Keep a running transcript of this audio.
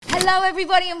Hello,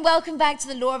 everybody, and welcome back to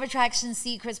the Law of Attraction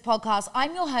Secrets podcast.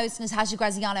 I'm your host, Natasha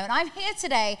Graziano, and I'm here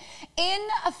today in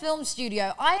a film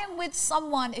studio. I am with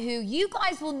someone who you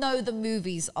guys will know the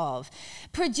movies of.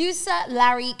 Producer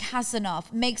Larry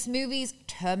Kasanoff makes movies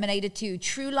Terminator 2,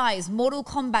 True Lies, Mortal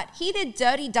Kombat. He did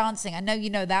Dirty Dancing. I know you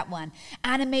know that one.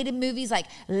 Animated movies like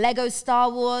Lego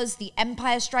Star Wars, The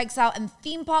Empire Strikes Out, and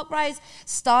Theme Park Rides,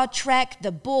 Star Trek,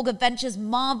 The Borg Adventures,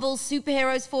 Marvel,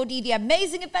 Superheroes 4D, The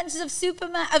Amazing Adventures of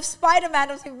Spider-Man.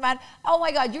 Oh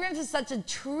my God, you're in for such a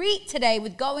treat today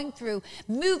with going through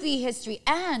movie history,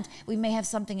 and we may have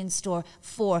something in store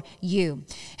for you.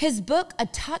 His book, A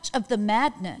Touch of the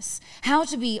Madness, How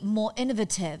to Be More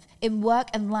Innovative in Work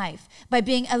and Life by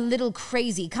Being a Little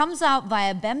Crazy, comes out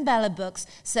via Ben Bella Books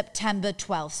September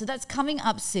 12th. So that's coming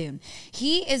up soon.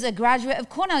 He is a graduate of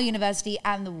Cornell University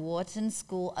and the Wharton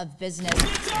School of Business.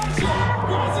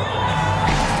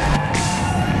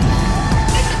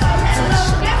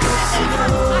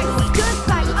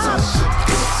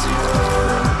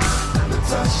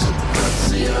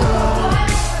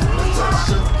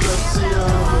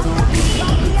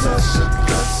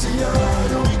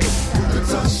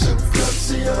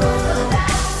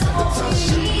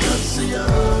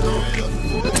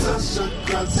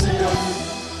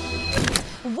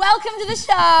 Welcome to the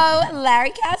show,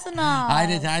 Larry Kasanoff. Hi,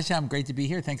 Natasha. I'm great to be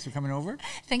here. Thanks for coming over.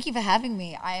 Thank you for having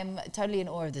me. I am totally in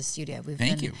awe of this studio.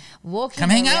 Thank you. Walking Come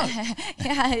hang out.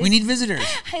 Yeah, we need visitors.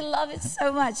 I love it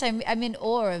so much. I'm in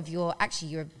awe of you're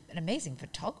an amazing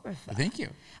photographer. Thank you.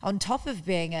 On top of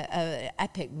being an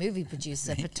epic movie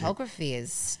producer, photography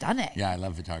is stunning. Yeah, I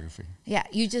love photography. Yeah,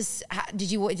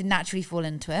 did you naturally fall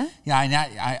into it? Yeah,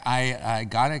 I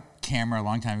got a camera a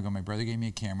long time ago. My brother gave me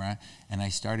a camera, and I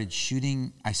started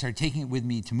shooting. I started taking it with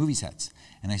me to movie sets,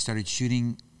 and I started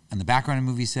shooting on the background of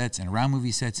movie sets and around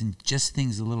movie sets, and just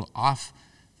things a little off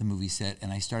the movie set.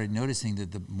 And I started noticing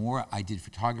that the more I did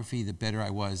photography, the better I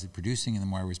was at producing, and the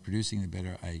more I was producing, the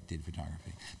better I did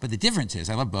photography. But the difference is,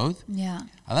 I love both. Yeah.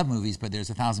 I love movies, but there's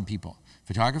 1,000 people.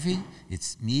 Photography,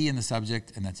 it's me and the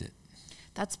subject, and that's it.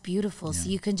 That's beautiful. Yeah. So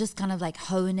you can just kind of like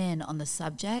hone in on the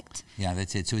subject. Yeah,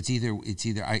 that's it. So it's either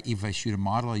if I shoot a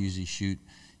model, I usually shoot,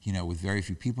 with very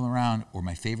few people around, or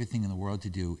my favorite thing in the world to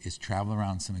do is travel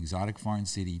around some exotic foreign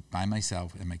city by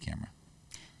myself and my camera.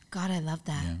 God, I love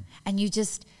that. Yeah. And you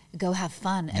just go have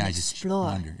fun and explore.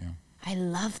 I just wander, yeah. I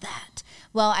love that.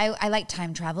 Well, I like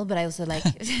time travel, but I also like...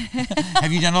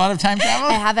 Have you done a lot of time travel?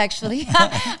 I have, actually.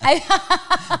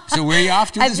 So where are you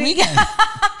off to this weekend?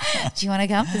 Do you want to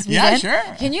come this weekend? Yeah,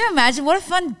 sure. Can you imagine what a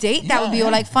fun date that would be,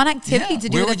 or like fun activity to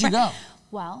do? Where would you go?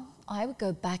 Well, I would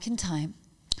go back in time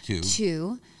to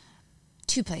two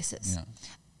places. Yeah.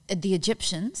 The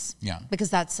Egyptians, because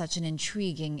that's such an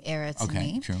intriguing era to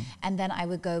me. True. And then I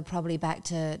would go probably back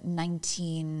to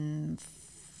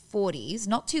 1940s,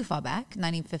 not too far back,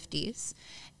 1950s,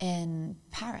 in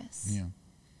Paris. Yeah.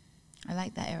 I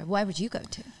like that era. Where would you go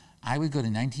to? I would go to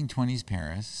 1920s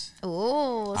Paris.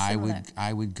 Oh, similar.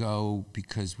 I would go,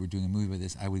 because we're doing a movie with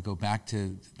this, I would go back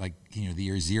to the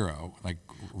year zero, like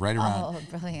right around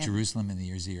Jerusalem in the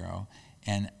year zero.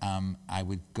 And I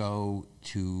would go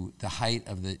to the height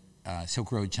of the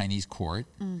Silk Road Chinese court.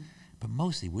 But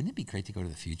mostly, wouldn't it be great to go to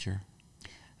the future?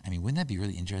 I mean, wouldn't that be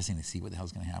really interesting to see what the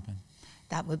hell's going to happen?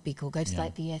 That would be cool. Go to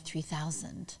like the year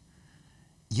 3000.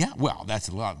 Yeah, well, that's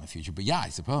a lot in the future, but yeah, I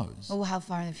suppose. Oh, how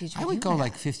far in the future? I would go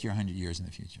like 50 or 100 years in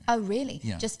the future. Oh, really?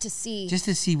 Yeah. Just to see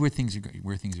where things are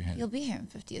headed. You'll be here in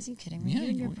 50 years. Are you kidding me? Yeah, You're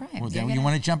in your prime. Well, then you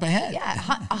want to jump ahead. Yeah,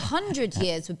 100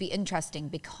 years would be interesting,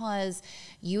 because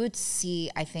you would see,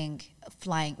 I think,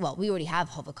 flying. Well, we already have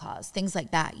hover cars, things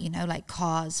like that. Like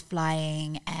cars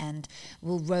flying, and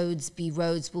will roads be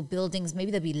roads? Will buildings?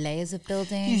 Maybe there'll be layers of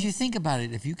buildings. If you think about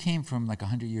it, if you came from like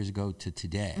 100 years ago to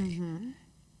today. Mm-hmm.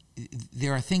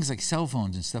 There are things like cell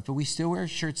phones and stuff, but we still wear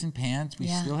shirts and pants. We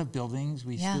still have buildings.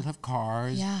 We still have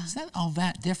cars. Yeah. It's not all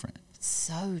that different.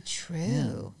 So true.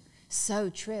 Yeah. So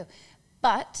true.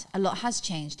 But a lot has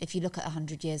changed. If you look at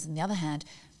 100 years, on the other hand,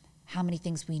 how many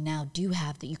things we now do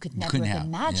have that you could never have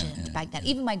imagined back then.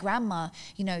 Even my grandma,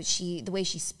 the way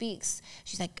she speaks,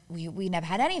 she's like, we never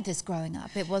had any of this growing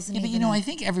up. It wasn't even... But, I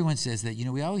think everyone says that.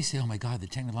 We always say, oh, my God, the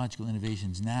technological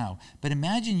innovations now. But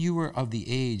imagine you were of the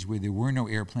age where there were no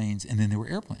airplanes, and then there were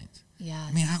airplanes. Yeah.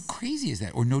 I mean, how crazy is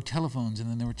that? Or no telephones, and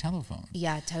then there were telephones.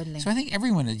 Yeah, totally. So I think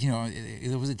everyone,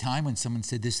 there was a time when someone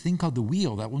said this thing called the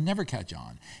wheel that will never catch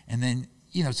on. And then...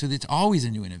 so it's always a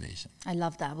new innovation. I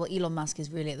love that. Well, Elon Musk is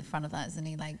really at the front of that, isn't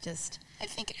he? I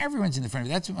think everyone's in the front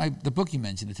of it. That's what the book you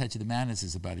mentioned, A Touch of the Madness,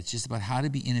 is about. It's just about how to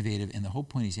be innovative, and the whole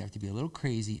point is you have to be a little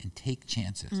crazy and take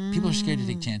chances. People are scared to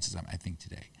take chances, I think,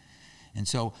 today. And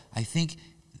so I think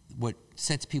what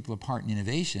sets people apart in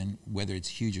innovation, whether it's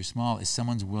huge or small, is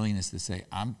someone's willingness to say,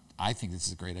 I think this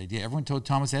is a great idea. Everyone told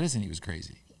Thomas Edison he was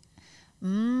crazy.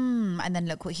 And then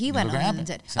look what he went on and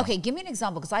did. So. Okay, give me an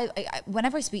example, because I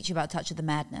whenever I speak to you about Touch of the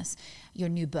Madness, your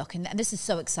new book, and this is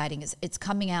so exciting. It's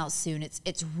coming out soon.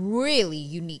 It's really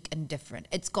unique and different.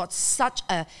 It's got such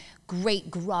a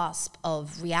great grasp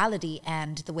of reality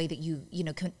and the way that you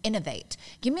can innovate.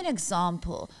 Give me an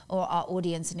example, or our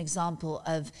audience an example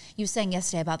of you saying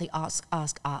yesterday about the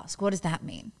ask. What does that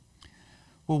mean?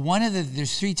 Well,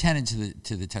 there's 3 tenets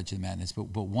to the Touch of the Madness, but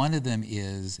one of them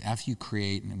is after you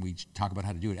create, and we talk about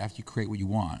how to do it, after you create what you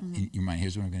want in your mind,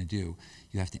 here's what I'm going to do.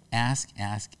 You have to ask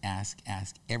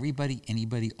everybody,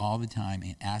 anybody, all the time,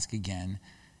 and ask again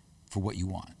for what you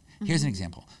want. Here's an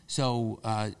example. So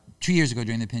 2 years ago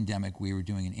during the pandemic, we were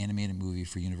doing an animated movie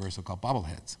for Universal called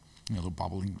Bobbleheads. Little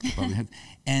bobbling heads.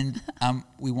 And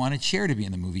we wanted Cher to be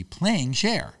in the movie playing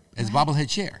Cher as Bobblehead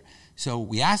Cher. So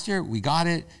we asked her, we got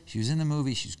it, she was in the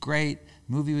movie, she's great,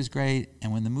 the movie was great,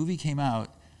 and when the movie came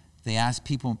out, they asked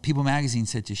People Magazine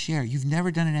said to Cher, you've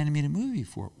never done an animated movie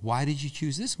before, why did you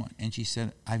choose this one? And she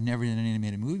said, I've never done an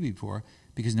animated movie before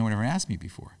because no one ever asked me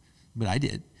before, but I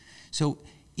did. So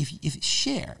if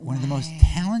Cher, one of the most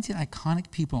talented, iconic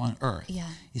people on earth,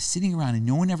 is sitting around and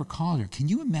no one ever called her, can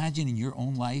you imagine in your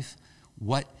own life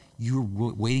what you're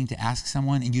waiting to ask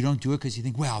someone and you don't do it because you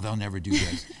think, well, they'll never do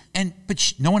this.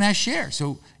 But no one asked Cher,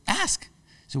 so ask.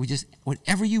 So we just,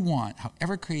 whatever you want,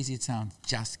 however crazy it sounds,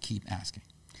 just keep asking.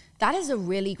 That is a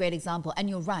really great example, and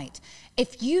you're right.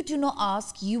 If you do not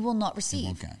ask, you will not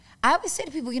receive. I always say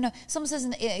to people, someone says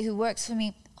who works for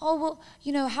me, oh,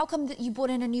 well, how come that you brought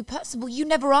in a new person? Well, you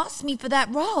never asked me for that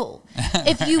role.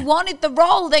 If you wanted the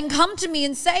role, then come to me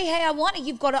and say, hey, I want it.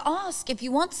 You've got to ask if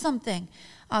you want something.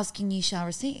 Asking you shall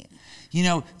receive.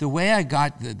 The way I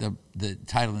got the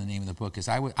title and the name of the book is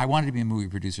I wanted to be a movie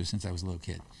producer since I was a little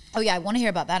kid. Oh, yeah, I want to hear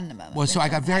about that in a moment. Well, so I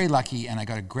got very lucky, and I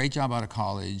got a great job out of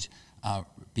college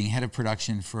being head of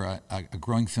production for a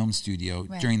growing film studio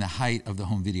during the height of the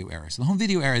home video era. So the home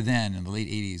video era then, in the late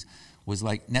 80s, was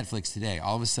like Netflix today.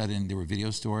 All of a sudden, there were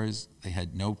video stores, they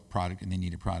had no product, and they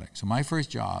needed product. So my first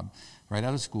job, right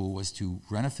out of school, was to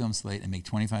run a film slate and make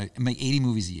 80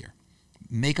 movies a year.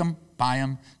 Make them, buy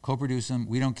them, co-produce them.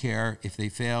 We don't care. If they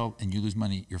fail and you lose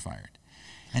money, you're fired.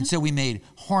 And so we made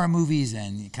horror movies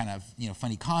and kind of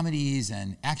funny comedies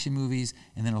and action movies.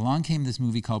 And then along came this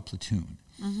movie called Platoon.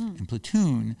 And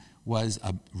Platoon was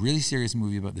a really serious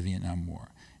movie about the Vietnam War.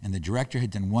 And the director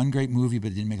had done one great movie,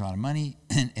 but it didn't make a lot of money.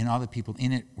 And all the people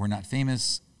in it were not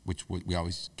famous, which we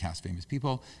always cast famous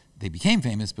people. They became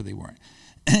famous, but they weren't.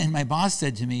 And my boss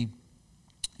said to me,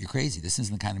 you're crazy. This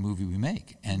isn't the kind of movie we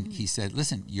make. And he said,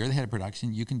 listen, you're the head of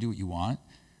production. You can do what you want.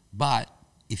 But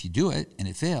if you do it and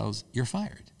it fails, you're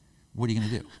fired. What are you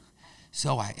going to do?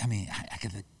 So, I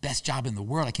got the best job in the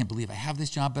world. I can't believe I have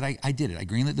this job, but I did it. I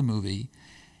greenlit the movie.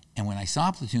 And when I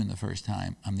saw Platoon the first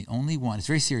time, I'm the only one. It's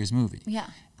a very serious movie. Yeah.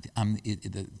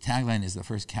 The tagline is the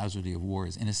first casualty of war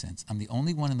is innocence. I'm the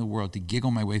only one in the world to giggle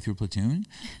my way through Platoon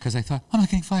because I thought, I'm not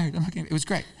getting fired. It was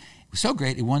great. It was so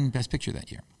great, it won Best Picture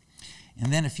that year.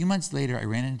 And then a few months later, I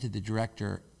ran into the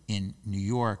director in New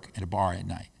York at a bar at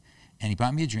night. And he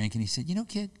bought me a drink and he said,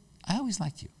 kid, I always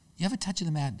liked you. You have a touch of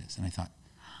the madness. And I thought,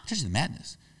 touch of the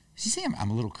madness? Is he saying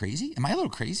I'm a little crazy? Am I a little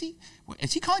crazy?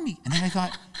 Is he calling me? And then I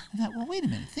thought, well, wait a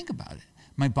minute, think about it.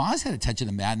 My boss had a touch of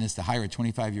the madness to hire a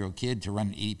 25-year-old kid to run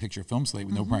an 80-picture film slate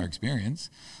with no prior experience.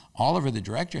 Oliver, the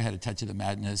director, had a touch of the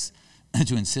madness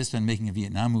to insist on making a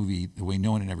Vietnam movie the way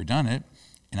no one had ever done it.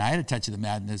 And I had a touch of the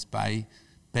madness by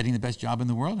betting the best job in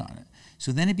the world on it.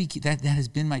 So then that has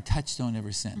been my touchstone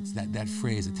ever since, that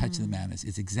phrase, a touch of the madness.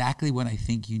 It's exactly what I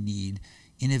think you need.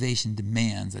 Innovation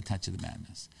demands a touch of the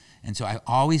madness. And so I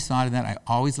always thought of that. I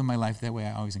always live my life that way.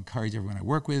 I always encourage everyone I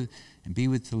work with and be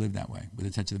with to live that way, with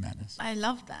a touch of the madness. I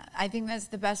love that. I think that's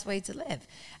the best way to live.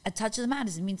 A touch of the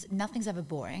madness. It means nothing's ever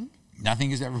boring.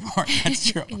 Nothing is ever boring.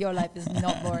 That's true. Your life is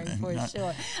not boring for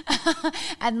sure.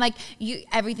 And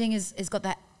everything is got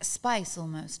that spice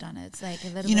almost on it. It's like a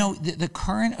little bit. The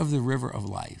current of the river of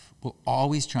life will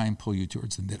always try and pull you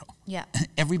towards the middle. Yeah.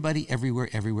 Everybody,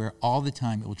 everywhere, all the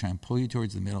time, it will try and pull you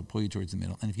towards the middle.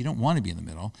 And if you don't want to be in the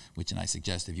middle, and I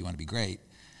suggest if you want to be great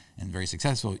and very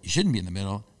successful, you shouldn't be in the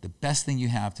middle. The best thing you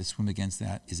have to swim against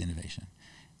that is innovation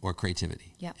or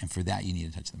creativity. Yeah. And for that, you need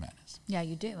a touch of the madness. Yeah,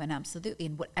 you do. And absolutely.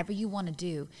 And whatever you want to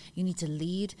do, you need to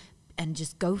lead and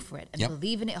just go for it and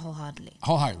believe in it wholeheartedly.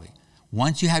 Wholeheartedly.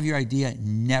 Once you have your idea,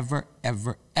 never,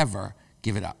 ever, ever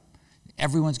give it up.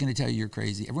 Everyone's going to tell you you're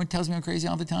crazy. Everyone tells me I'm crazy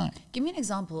all the time. Give me an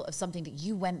example of something that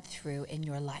you went through in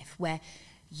your life where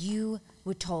you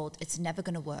were told it's never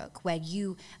going to work, where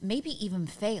you maybe even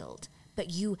failed, but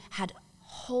you had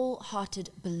wholehearted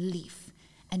belief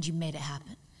and you made it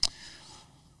happen?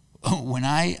 When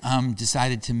I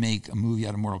decided to make a movie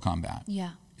out of Mortal Kombat,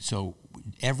 so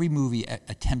every movie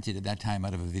attempted at that time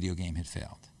out of a video game had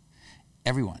failed.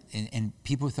 Everyone. And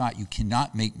people thought you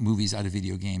cannot make movies out of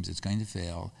video games, it's going to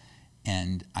fail.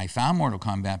 And I found Mortal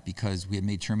Kombat because we had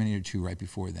made Terminator 2 right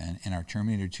before then, and our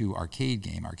Terminator 2 arcade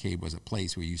was a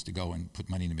place where you used to go and put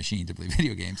money in a machine to play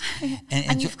video games.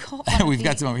 And you've got one we've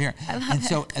got some over here. And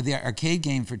so the arcade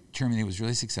game for Terminator was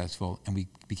really successful, and we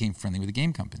became friendly with the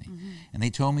game company. And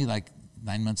they told me like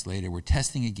 9 months later, we're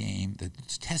testing a game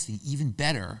that's testing even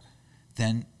better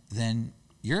than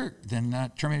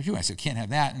Terminator 2. I said, can't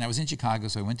have that. And I was in Chicago,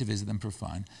 so I went to visit them for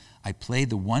fun. I played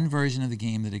the one version of the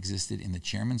game that existed in the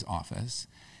chairman's office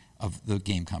of the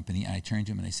game company, and I turned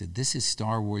to him and I said, this is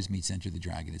Star Wars meets Enter the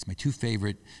Dragon. It's my two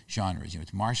favorite genres.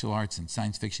 It's martial arts and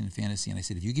science fiction and fantasy. And I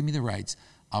said, if you give me the rights,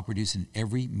 I'll produce in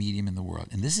every medium in the world.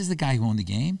 And this is the guy who owned the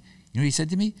game. You know what he said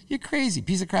to me? You're crazy,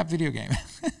 piece of crap video game.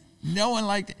 No one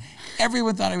liked it.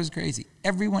 Everyone thought I was crazy.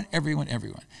 Everyone.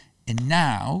 And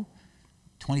now,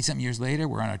 20-something years later,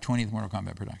 we're on our 20th Mortal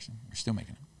Kombat production. We're still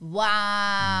making them.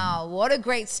 Wow, what a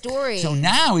great story. So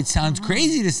now it sounds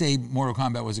crazy to say Mortal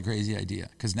Kombat was a crazy idea.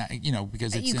 Because now,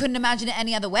 because you couldn't imagine it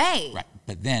any other way. Right,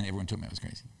 but then everyone told me I was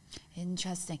crazy.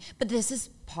 Interesting. But this is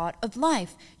part of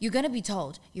life. You're going to be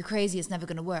told, you're crazy, it's never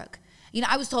going to work.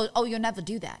 I was told, you'll never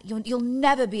do that. You'll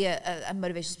never be a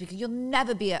motivational speaker. You'll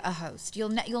never be a host. You'll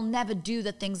never do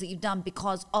the things that you've done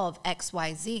because of X,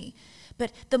 Y, Z.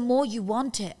 But the more you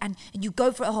want it and you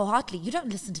go for it wholeheartedly, you don't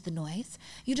listen to the noise.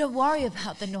 You don't worry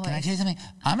about the noise. Can I tell you something?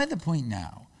 I'm at the point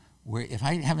now where if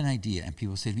I have an idea and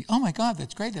people say to me, oh my God,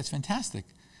 that's great, that's fantastic,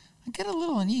 I get a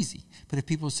little uneasy. But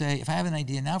if I have an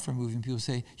idea now for a movie and people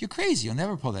say, you're crazy, you'll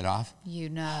never pull that off.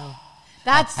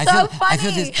 That's so funny.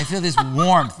 I feel this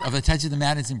warmth of a touch of the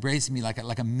madness embracing me like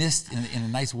a mist in a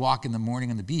nice walk in the morning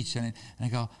on the beach. And I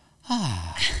go,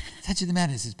 touch of the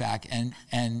madness is back. And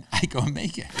I go and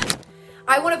make it.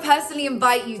 I want to personally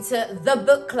invite you to The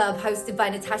Book Club hosted by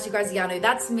Natasha Graziano.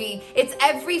 That's me. It's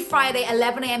every Friday,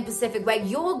 11 a.m. Pacific, where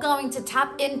you're going to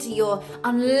tap into your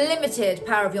unlimited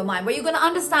power of your mind, where you're going to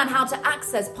understand how to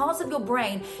access parts of your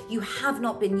brain you have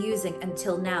not been using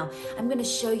until now. I'm going to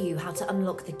show you how to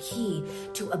unlock the key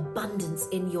to abundance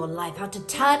in your life, how to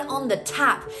turn on the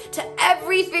tap to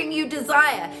everything you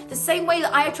desire. The same way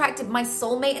that I attracted my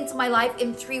soulmate into my life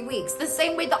in 3 weeks. The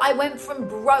same way that I went from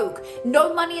broke,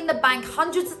 no money in the bank,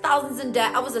 hundreds of thousands in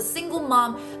debt. I was a single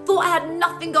mom, thought I had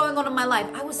nothing going on in my life.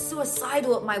 I was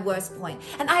suicidal at my worst point.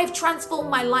 And I have transformed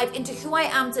my life into who I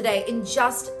am today in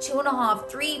just 2.5,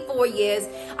 3, 4 years.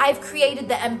 I have created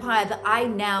the empire that I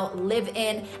now live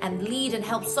in and lead and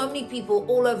help so many people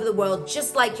all over the world,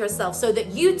 just like yourself, so that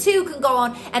you too can go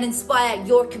on and inspire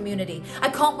your community. I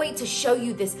can't wait to show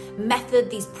you this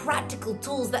method, these practical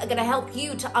tools that are going to help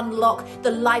you to unlock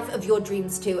the life of your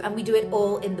dreams too. And we do it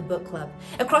all in the book club.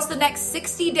 Across the next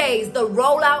 60 days, the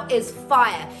rollout is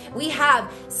fire. We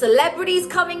have celebrities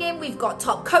coming in, we've got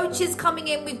top coaches coming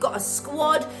in, we've got a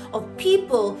squad of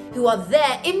people who are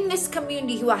there in this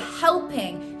community who are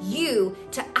helping you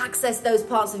to access those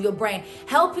parts of your brain,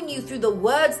 helping you through the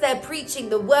words they're preaching,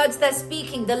 the words they're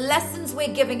speaking, the lessons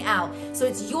we're giving out. So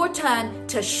it's your turn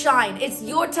to shine. It's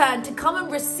your turn to come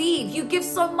and receive. You give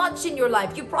so much in your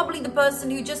life. You're probably the person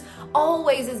who just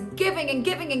always is giving and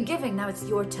giving and giving. Now it's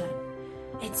your turn.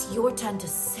 It's your turn to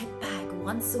sit back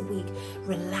once a week,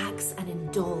 relax and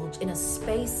indulge in a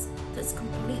space that's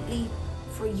completely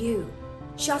for you,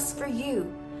 just for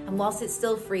you. And whilst it's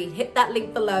still free, hit that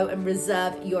link below and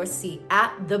reserve your seat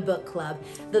at the book club.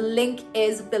 The link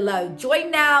is below.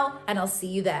 Join now and I'll see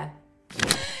you there.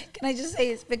 Can I just say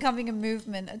it's becoming a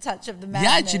movement, a touch of the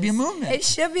madness? Yeah, it should be a movement. It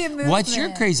should be a movement. What's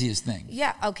your craziest thing?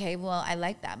 Yeah, okay, well, I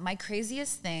like that. My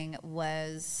craziest thing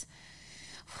was...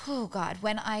 oh God,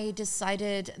 when I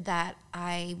decided that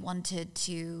I wanted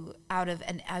to I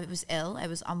was ill, I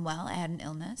was unwell, I had an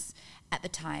illness at the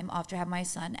time after I had my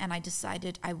son, and I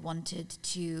decided I wanted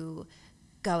to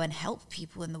go and help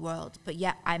people in the world, but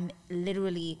yet I'm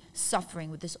literally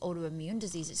suffering with this autoimmune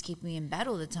disease that's keeping me in bed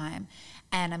all the time,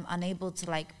 and I'm unable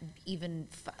to even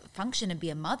function and be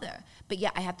a mother, but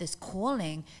yet I have this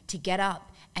calling to get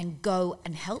up and go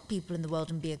and help people in the world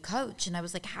and be a coach. And I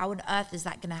was like, how on earth is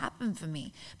that going to happen for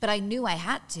me? But I knew I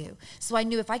had to. So I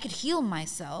knew if I could heal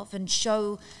myself and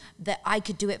show that I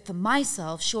could do it for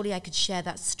myself, surely I could share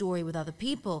that story with other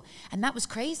people. And that was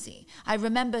crazy. I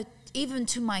remember even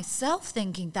to myself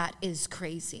thinking that is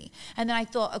crazy. And then I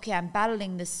thought, okay, I'm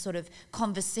battling this sort of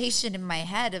conversation in my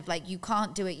head of like, you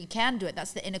can't do it, you can do it.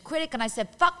 That's the inner critic. And I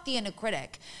said, fuck the inner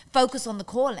critic, focus on the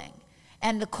calling.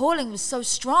 And the calling was so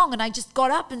strong, and I just got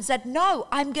up and said, no,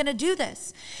 I'm going to do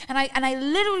this. And I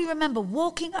literally remember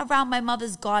walking around my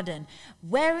mother's garden,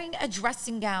 wearing a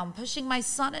dressing gown, pushing my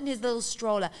son in his little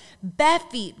stroller, bare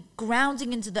feet,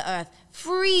 grounding into the earth,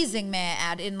 freezing, may I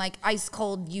add, in like ice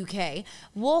cold UK,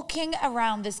 walking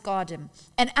around this garden.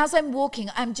 And as I'm walking,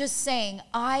 I'm just saying,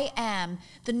 I am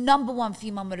the #1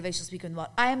 female motivational speaker in the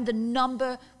world. I am the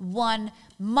 #1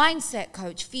 mindset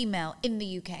coach, female, in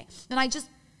the UK. And I just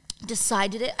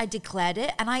decided it, I declared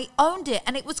it, and I owned it,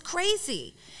 and it was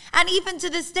crazy. And even to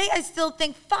this day, I still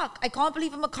think, fuck, I can't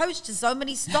believe I'm a coach to so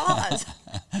many stars.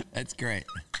 That's great.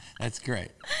 That's great.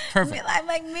 Perfect. I'm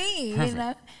like me, Perfect. you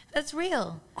know? That's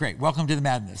real. Great. Welcome to the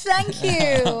madness. Thank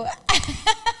you.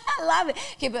 I love it.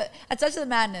 Okay, but a touch of the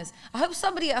madness. I hope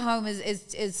somebody at home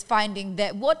is finding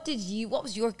that. What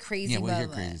was your crazy moment? What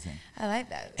was your crazy thing? I like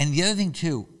that. And the other thing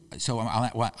too, so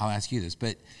I'll ask you this,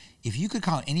 but if you could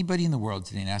call anybody in the world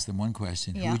today and ask them one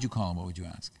question, who would you call and what would you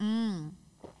ask?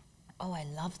 Oh, I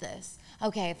love this.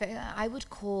 Okay, I would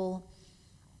call,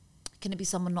 can it be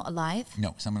someone not alive?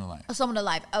 No, someone alive. Oh, someone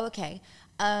alive. Oh, okay.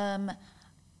 I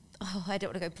don't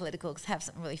want to go political because I have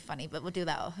something really funny, but we'll do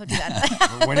that.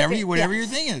 whatever your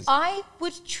thing is. I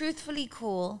would truthfully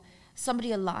call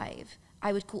somebody alive.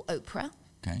 I would call Oprah.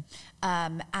 Okay.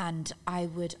 And I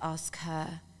would ask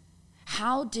her,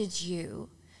 how did you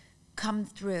come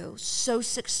through so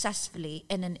successfully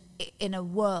in a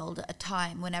world at a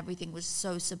time when everything was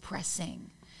so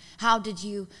suppressing? How did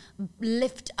you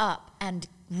lift up and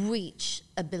reach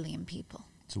 1 billion people?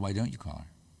 So why don't you call her?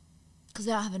 Because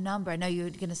I don't have a number. I know you were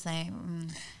going to say.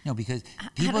 No,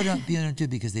 people don't do it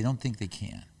because they don't think they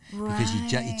can. Right. Because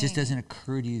it just doesn't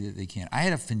occur to you that they can. I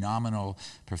had a phenomenal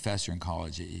professor in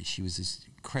college. She was this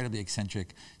incredibly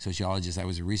eccentric sociologist. I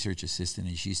was a research assistant,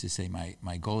 and she used to say,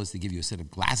 my goal is to give you a set of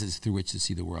glasses through which to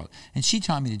see the world. And she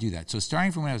taught me to do that. So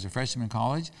starting from when I was a freshman in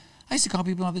college, I used to call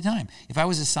people all the time. If I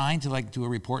was assigned to do a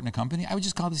report in a company, I would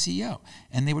just call the CEO,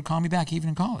 and they would call me back even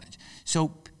in college.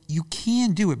 So you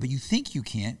can do it, but you think you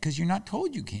can't because you're not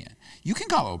told you can. You can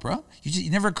call Oprah. It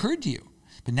never occurred to you.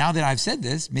 But now that I've said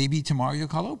this, maybe tomorrow you'll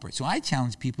call Oprah. So I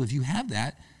challenge people, if you have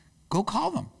that, go call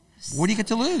them. What do you get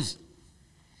to lose?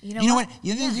 You know what?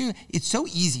 It's so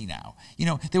easy now.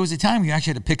 There was a time you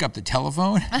actually had to pick up the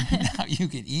telephone. Now you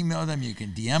can email them, you can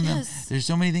DM them. There's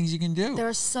so many things you can do. There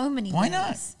are so many Why ways.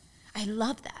 not? I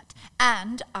love that.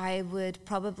 And I would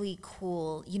probably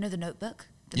call, The Notebook,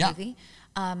 the movie.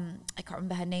 I can't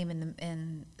remember her name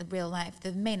in the real life,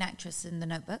 the main actress in The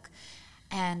Notebook.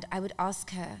 And I would ask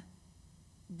her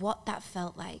what that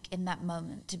felt like in that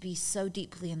moment to be so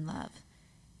deeply in love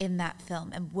in that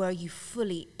film, and were you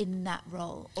fully in that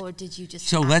role, or did you just?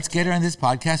 So let's get her on this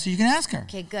podcast so you can ask her.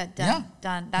 Okay, good, done.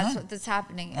 That's what's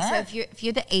happening. All so right. if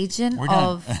you're the agent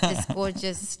of this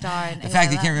gorgeous star, the fact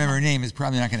that you can't remember her name is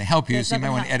probably not going to help you, so you might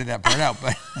want to edit that part out.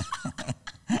 But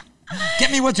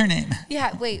get me what's her name?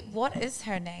 Yeah, wait, what is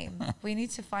her name? We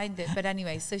need to find it. But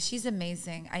anyway, so she's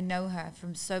amazing. I know her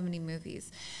from so many movies.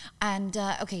 And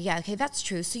okay, that's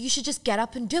true. So you should just get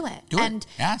up and do it. And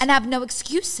have no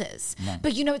excuses. No.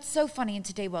 But it's so funny in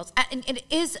today's world. And it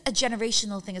is a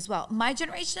generational thing as well. My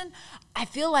generation, I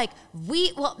feel like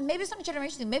maybe it's not a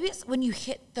generation thing. Maybe it's when you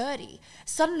hit 30.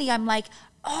 Suddenly I'm like,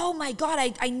 oh my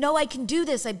God, I know I can do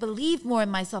this. I believe more in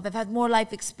myself. I've had more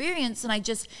life experience, and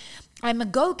I'm a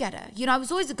go-getter. I was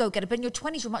always a go-getter, but in your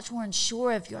 20s, you're much more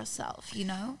unsure of yourself,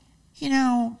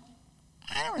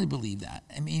 I don't really believe that.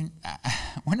 I mean,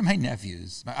 one of my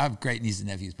nephews, I have great nieces and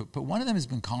nephews, but one of them has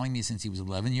been calling me since he was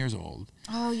 11 years old.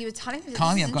 Oh, you were telling me this.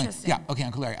 Calling me, I'm going, okay,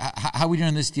 Uncle Larry, how are we doing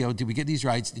on this deal? Did we get these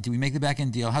rights? Did we make the back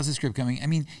end deal? How's the script coming? I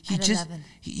mean, he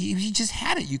just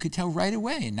had it. You could tell right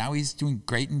away. And now he's doing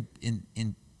great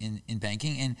in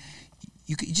banking, and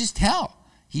you could just tell.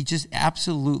 He just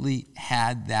absolutely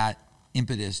had that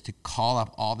impetus to call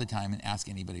up all the time and ask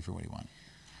anybody for what he wanted.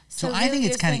 So I think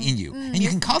it's kind of in you, and you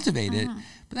can cultivate it,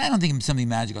 but I don't think something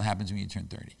magical happens when you turn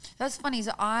 30. That's funny.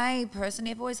 So I personally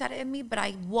have always had it in me, but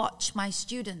I watch my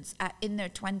students in their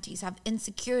 20s have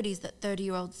insecurities that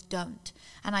 30-year-olds don't.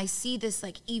 And I see this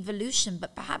evolution,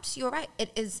 but perhaps you're right.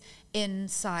 It is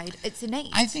inside. It's innate.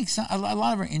 I think a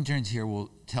lot of our interns here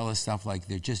will tell us stuff like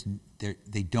they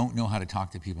don't know how to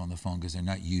talk to people on the phone because they're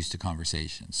not used to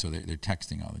conversations. So they're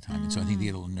texting all the time. And so I think they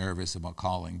get a little nervous about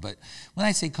calling. But when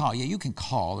I say call, you can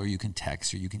call, or you can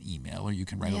text, or you can email, or you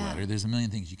can write a letter. There's a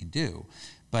million things you can do.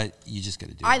 But you just got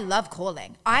to do it. I love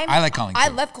calling. I like calling, I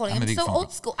too. love calling. I'm a I'm big so phone old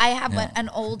guy. school. I have Yeah. an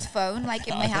old phone, like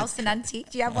in my house, an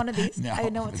antique. Do you have one of these? No, I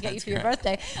don't know what to but get you that's for your great.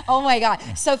 birthday. Oh my God,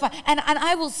 so fun. And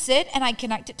I will sit and I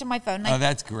connect it to my phone. Like, Oh,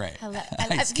 that's great. hello. I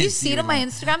Have can you see seen your on my phone.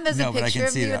 Instagram? There's No, a but I picture can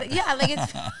of see me. that. With, yeah, like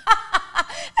it's.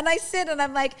 And I sit and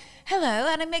I'm like, hello,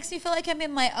 and it makes me feel like I'm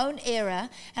in my own era,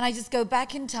 and I just go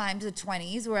back in time to the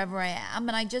 20s, wherever I am,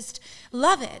 and I just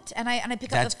love it. And I pick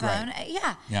That's up the phone. great.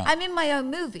 Yeah, I'm in my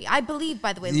own movie. I believe,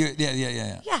 by the way.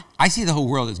 Yeah. I see the whole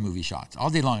world as movie shots. All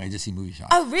day long, I just see movie shots.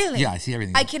 Oh, really? Yeah, I see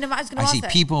everything. I can imagine. I was going to I ask see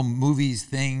that. people, movies,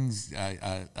 things.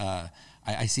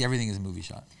 I see everything as a movie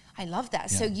shot. I love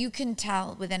that. Yeah. So you can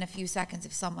tell within a few seconds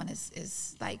if someone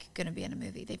is like going to be in a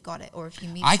movie, they've got it, or if you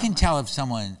meet I can someone. tell if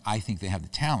someone, I think they have the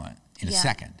talent in a Yeah.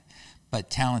 second,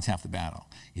 but talent's half the battle.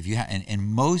 If you and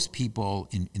most people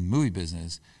in movie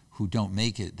business who don't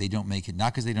make it, they don't make it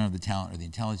not because they don't have the talent or the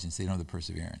intelligence, they don't have the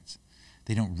perseverance.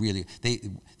 They don't really. They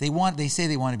say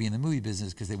they want to be in the movie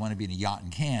business because they want to be in a yacht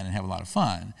and can and have a lot of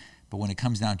fun. But when it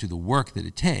comes down to the work that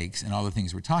it takes and all the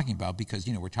things we're talking about, because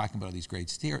we're talking about all these great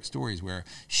stories where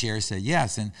Cher said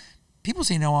yes, and people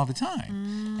say no all the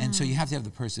time, and so you have to have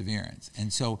the perseverance.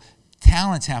 And so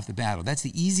talent's half the battle. That's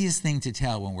the easiest thing to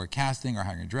tell when we're casting or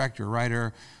hiring a director, or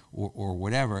writer, or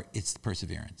whatever. It's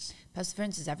perseverance.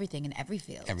 Perseverance is everything in every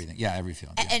field. Everything, yeah, every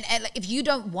field. Yeah. And like, if you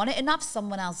don't want it enough,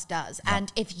 someone else does. Yeah.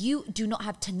 And if you do not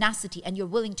have tenacity and you're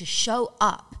willing to show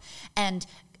up and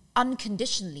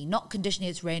unconditionally, not conditionally,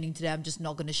 it's raining today, I'm just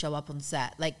not going to show up on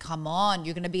set. Like, come on,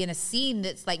 you're going to be in a scene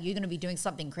that's like, you're going to be doing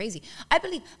something crazy. I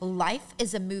believe life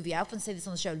is a movie. I often say this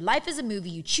on the show. Life is a movie.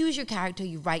 You choose your character,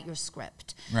 you write your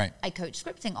script. Right. I coach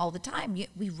scripting all the time.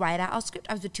 We write out our script.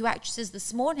 I was with 2 actresses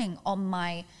this morning on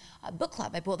my book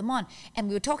club. I brought them on, and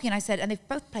we were talking, and I said, and they've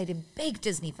both played in big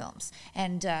Disney films,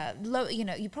 and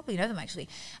you probably know them actually,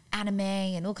 anime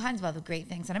and all kinds of other great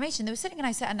things, animation. They were sitting, and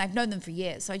I said, and I've known them for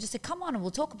years, so I just said, come on and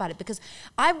we'll talk about it, because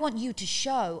I want you to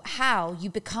show how you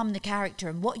become the character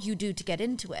and what you do to get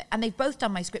into it. And they've both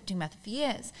done my scripting method for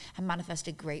years and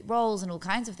manifested great roles and all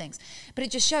kinds of things. But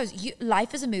it just shows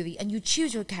life is a movie, and you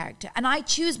choose your character, and I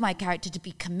choose my character to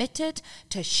be committed,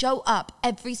 to show up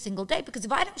every single day, because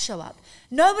if I don't show up,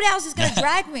 nobody else is going to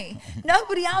drag me.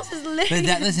 Nobody else is literally.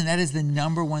 But that is the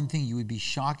number one thing. You would be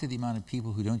shocked at the amount of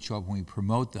people who don't show up when we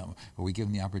promote them or we give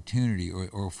them the opportunity,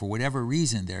 or for whatever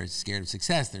reason, they're scared of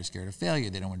success, they're scared of failure,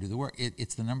 they don't want to do the work.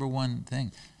 It's the number one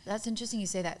thing. That's interesting you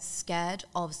say that, scared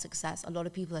of success. A lot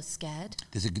of people are scared.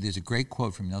 There's a great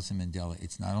quote from Nelson Mandela.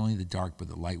 It's not only the dark, but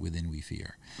the light within we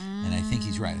fear. And I think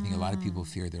he's right. I think a lot of people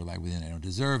fear their light within. I don't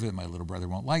deserve it. My little brother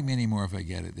won't like me anymore if I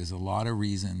get it. There's a lot of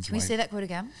reasons. Can we say that quote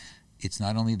again? It's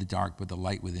not only the dark, but the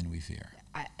light within we fear.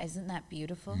 Isn't that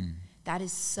beautiful? That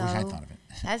is so. Wish I thought of it.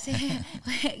 That's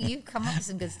you come up with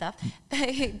some good stuff.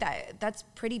 That's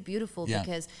pretty beautiful, Yeah.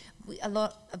 because a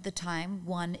lot of the time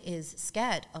one is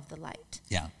scared of the light.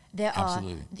 Yeah. There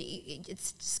absolutely.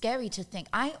 it's scary to think.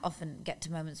 I often get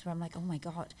to moments where I'm like, oh my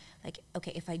God, like,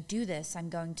 okay, if I do this, I'm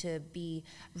going to be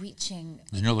reaching.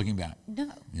 There's no looking back.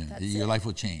 No. Yeah. That's Your it. life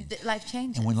will change. Life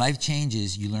changes. And when life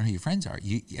changes, you learn who your friends are.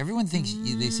 Everyone thinks,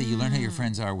 they say you learn who your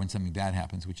friends are when something bad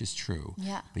happens, which is true.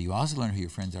 Yeah. But you also learn who your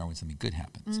friends are when something good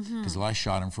happens. Because a lot of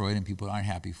schadenfreude and people aren't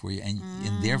happy for you.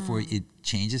 And therefore,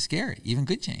 change is scary, even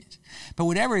good change. But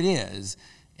whatever it is,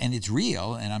 and it's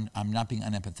real, and I'm not being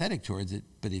unempathetic towards it,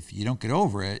 but if you don't get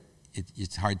over it,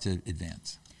 it's hard to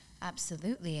advance.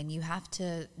 Absolutely, and you have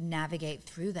to navigate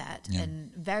through that, Yeah.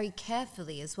 and very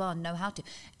carefully as well, and know how to.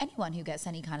 Anyone who gets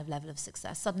any kind of level of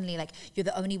success, suddenly, like, you're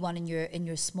the only one in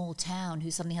your small town who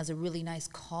suddenly has a really nice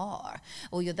car,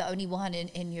 or you're the only one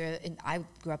I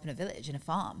grew up in a village, in a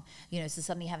farm, so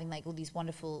suddenly having like all these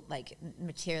wonderful like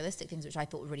materialistic things, which I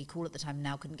thought were really cool at the time,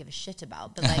 now couldn't give a shit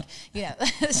about, but like,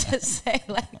 let's just say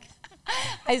like,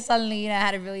 I suddenly,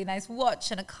 had a really nice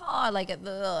watch and a car. Like,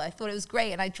 I thought it was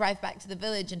great. And I drive back to the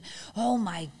village, and oh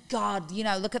my God,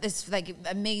 look at this like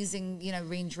amazing,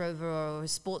 Range Rover or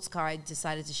sports car I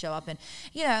decided to show up in.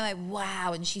 Like,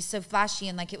 wow, and she's so flashy,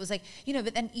 and like it was like,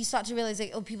 but then you start to realize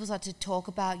like, oh, people start to talk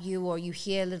about you, or you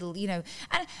hear little, and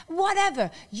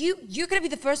whatever. You're gonna be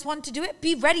the first one to do it.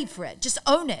 Be ready for it. Just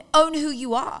own it. Own who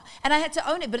you are. And I had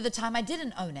to own it, but at the time I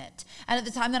didn't own it. And at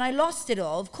the time then I lost it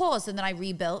all, of course. And then I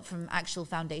rebuilt from actual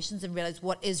foundations and realized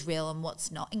what is real and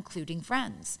what's not, including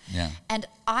friends. Yeah. And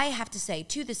I have to say,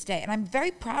 to this day, and I'm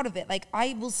very proud of it, like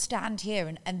I will stand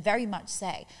here and very much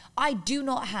say, I do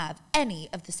not have any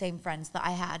of the same friends that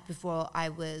I had before I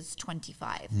was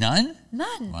 25. None?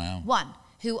 None. Wow. One,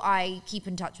 who I keep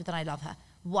in touch with, and I love her.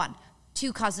 One.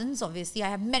 2 cousins, obviously. I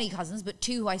have many cousins, but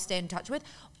 2 who I stay in touch with.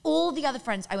 All the other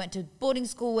friends I went to boarding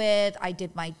school with, I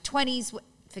did my 20s,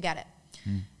 forget it.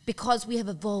 because we have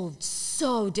evolved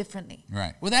so differently.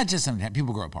 Right. Well, that just sometimes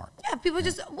people grow apart. Yeah, people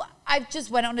just. I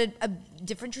just went on a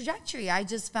different trajectory. I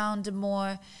just found a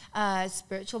more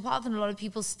spiritual path, and a lot of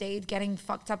people stayed getting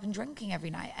fucked up and drinking every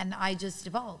night, and I just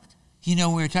evolved. You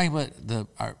know, we were talking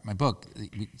about my book.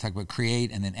 We talk about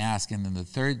create and then ask, and then the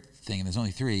third thing, and there's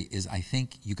only three, is I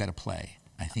think you got to play.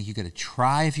 I think you got to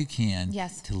try if you can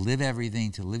to live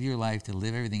everything, to live your life, to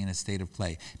live everything in a state of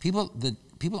play.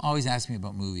 People always ask me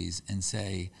about movies and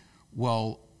say,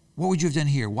 well, what would you have done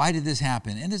here? Why did this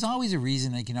happen? And there's always a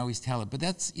reason. I can always tell it. But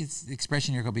it's the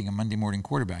expression here called being a Monday morning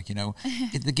quarterback. You know,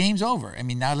 the game's over. I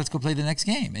mean, now let's go play the next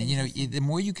game. And, you know, the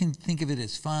more you can think of it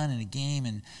as fun and a game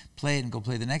and play it and go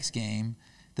play the next game,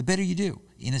 the better you do.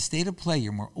 In a state of play,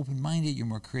 you're more open-minded, you're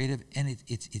more creative, and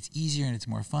it's easier and it's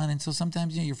more fun. And so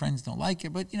sometimes, you know, your friends don't like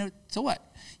it, but, you know, so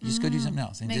what? You just go do something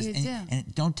else. And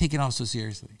and don't take it all so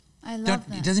seriously. I love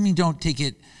that. It doesn't mean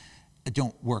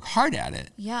don't work hard at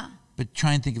it. Yeah. But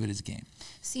try and think of it as a game.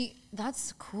 See,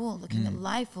 that's cool. Looking at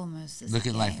life almost as Look a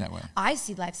at game. life that way. I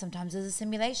see life sometimes as a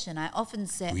simulation. I often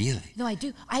say... Really? No, I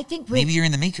do. I think maybe you're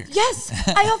in the Matrix. Yes.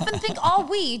 I often think, are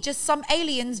we just some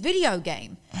aliens video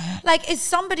game? Like, is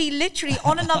somebody literally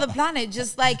on another planet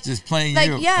just like... Just playing like,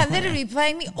 you. Yeah, literally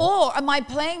playing me. Or am I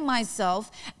playing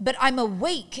myself, but I'm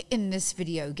awake in this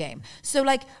video game? So,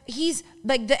 like, he's...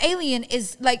 Like, the alien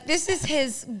is... Like, this is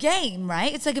his game,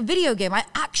 right? It's like a video game. I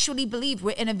actually believe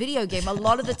we're in a video game a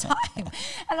lot of the time.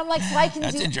 And I'm like, so I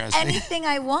can do anything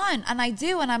I want. And I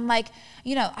do. And I'm like,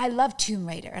 you know, I love Tomb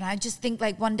Raider. And I just think,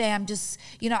 like, one day I'm just...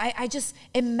 You know, I just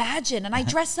imagine. And I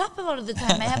dress up a lot of the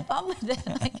time. I have fun with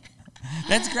it. Like...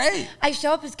 That's great. I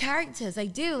show up as characters. I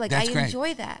do. Like, That's great.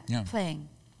 Enjoy that, yeah. Playing.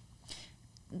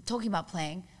 Talking about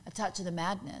playing, a touch of the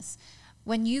madness.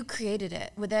 When you created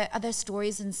it, are there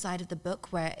stories inside of the book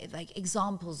where, like,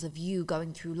 examples of you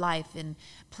going through life and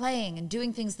playing and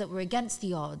doing things that were against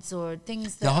the odds, or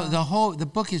things that the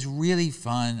book is really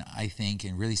fun, I think,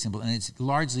 and really simple, and it's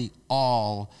largely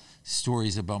all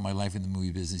stories about my life in the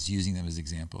movie business, using them as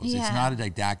examples. Yeah. It's not a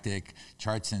didactic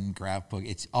charts and graph book.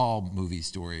 It's all movie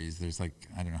stories. There's like,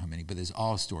 I don't know how many, but there's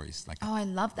all stories like that. Oh, I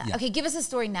love that. Yeah. Okay, give us a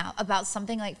story now about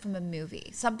something like from a movie,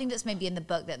 something that's maybe in the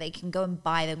book that they can go and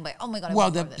buy them. Like, oh my God, I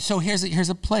want this. So here's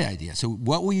a play idea. So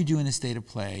what will you do in a state of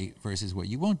play versus what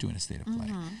you won't do in a state of play?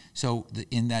 Mm-hmm. So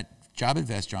in that job at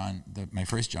Vestron, my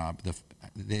first job,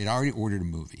 they had already ordered a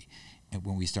movie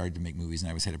when we started to make movies,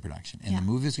 and I was head of production. And the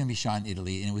movie was going to be shot in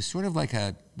Italy, and it was sort of like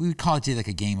we would call it today like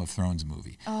a Game of Thrones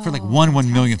movie for like one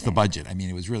millionth the budget. I mean,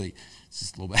 it was really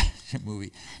just a little bit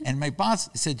movie. And my boss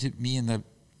said to me and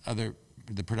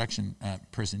the production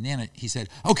person, Nana, he said,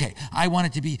 okay, I want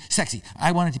it to be sexy.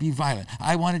 I want it to be violent.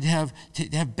 I want it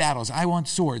to have battles. I want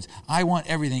swords. I want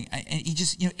everything. And he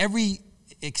just, you know, every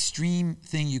extreme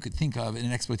thing you could think of in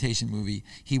an exploitation movie,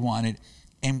 he wanted.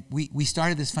 And we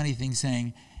started this funny thing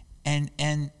saying, and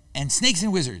snakes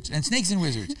and wizards, and snakes and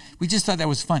wizards. We just thought that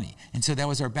was funny. And so that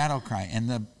was our battle cry.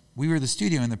 And we were the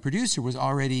studio, and the producer was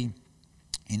already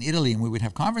in Italy, and we would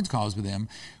have conference calls with him.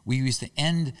 We used to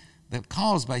end the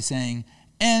calls by saying,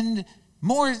 and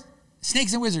more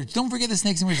snakes and wizards. Don't forget the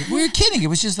snakes and wizards. We were kidding. It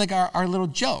was just like our little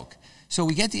joke. So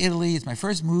we get to Italy. It's my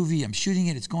first movie. I'm shooting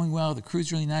it. It's going well. The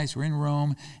crew's really nice. We're in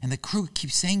Rome. And the crew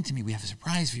keeps saying to me, we have a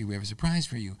surprise for you. We have a surprise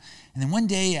for you. And then one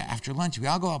day after lunch, we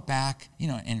all go out back, you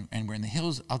know, and we're in the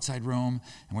hills outside Rome.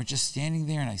 And we're just standing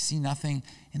there, and I see nothing.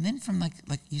 And then from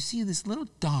like you see this little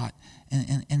dot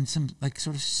and some like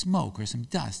sort of smoke or some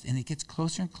dust. And it gets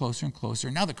closer and closer and closer.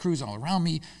 And now the crew's all around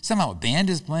me. Somehow a band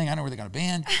is playing. I don't know where they got a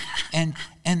band. And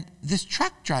this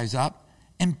truck drives up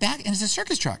and back, and it's a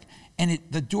circus truck. And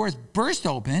the doors burst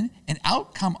open, and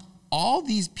out come all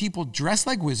these people dressed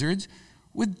like wizards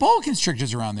with boa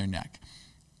constrictors around their neck.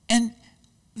 And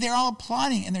they're all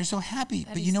applauding, and they're so happy.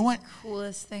 But you know what? The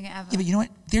coolest thing ever. Yeah, but you know what?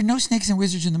 There are no snakes and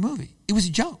wizards in the movie. It was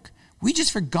a joke. We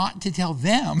just forgot to tell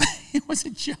them it was a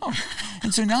joke.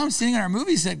 And so now I'm sitting on our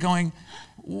movie set going,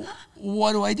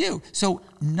 what do I do? So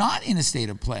not in a state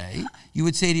of play, you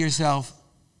would say to yourself,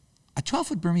 a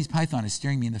 12-foot Burmese python is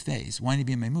staring me in the face, wanting to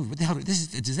be in my movie. What the hell? This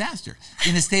is a disaster.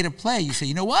 In a state of play, you say,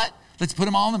 you know what? Let's put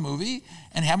them all in the movie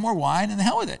and have more wine and the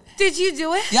hell with it. Did you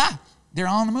do it? Yeah, they're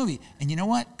all in the movie. And you know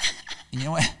what?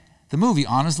 The movie,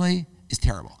 honestly, is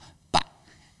terrible. But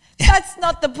that's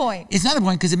not the point. It's not the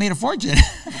point because it made a fortune.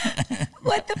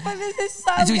 What the fuck is this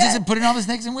so And so we good? just put in all the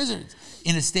snakes and wizards.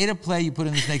 In a state of play, you put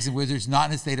in the snakes and wizards. Not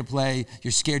in a state of play,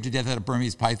 you're scared to death that a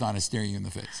Burmese python is staring you in the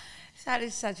face. That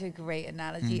is such a great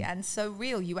analogy and so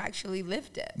real. You actually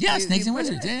lived it. Yeah, snakes and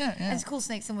wizards. Yeah. It's called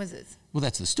Snakes and Wizards. Well,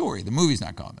 that's the story. The movie's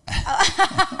not called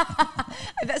that.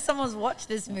 I bet someone's watched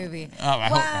this movie. Oh, I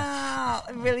hope wow,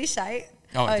 really shite.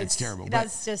 Oh, it's terrible.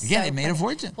 That's just again, so it made funny. a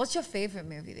fortune. What's your favorite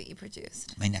movie that you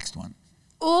produced? My next one.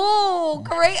 Oh,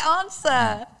 great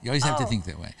answer. You always have to think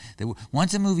that way.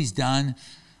 Once a movie's done,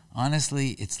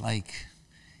 honestly, it's like,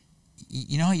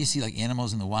 you know how you see like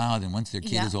animals in the wild, and once their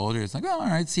kid is older, it's like, oh, all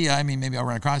right, see ya. I mean, maybe I'll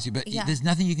run across you, but there's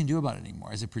nothing you can do about it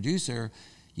anymore. As a producer,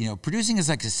 producing is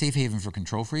like a safe haven for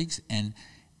control freaks, and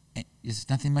there's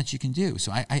nothing much you can do.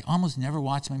 So I almost never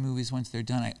watch my movies once they're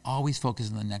done. I always focus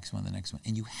on the next one.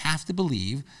 And you have to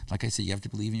believe, like I said, you have to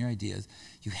believe in your ideas.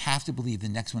 You have to believe the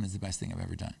next one is the best thing I've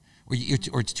ever done. Or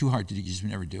it's too hard to do. You just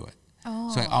never do it.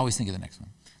 So I always think of the next one.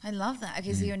 I love that.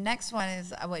 Okay, so your next one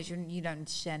is, which you don't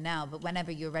share now, but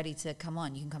whenever you're ready to come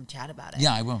on, you can come chat about it.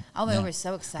 Yeah, I will. Oh my God, we're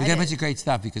so excited. We got a bunch of great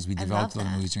stuff because we developed a lot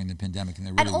of movies during the pandemic, and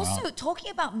they're really And also,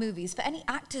 talking about movies, for any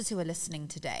actors who are listening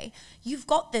today, you've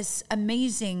got this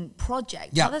amazing project.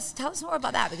 Yeah. Tell us more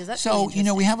about that, because that's so, really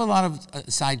interesting. we have a lot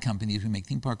of side companies. We make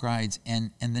theme park rides,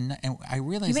 and I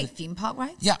realized you make theme park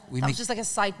rides? Yeah. That was just like a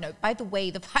side note. By the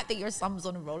way, the fact that your son was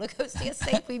on a roller coaster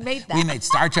yesterday, we made that. We made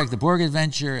Star Trek: The Borg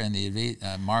Adventure and the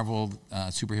Marvel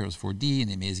Superheroes 4D and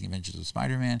the Amazing Adventures of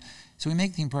Spider-Man. So we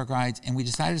make theme park rides, and we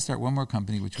decided to start one more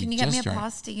company, which Can we you just get me started. a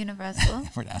pass to Universal?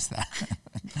 Never asked that.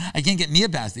 I can't get me a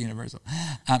pass to Universal.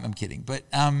 I'm kidding, but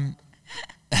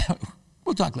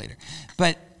we'll talk later.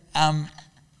 But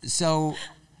so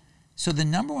the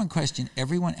number one question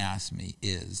everyone asks me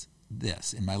is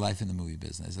this in my life in the movie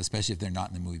business, especially if they're not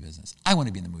in the movie business. I want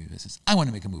to be in the movie business. I want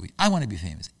to make a movie. I want to be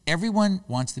famous. Everyone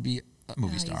wants to be a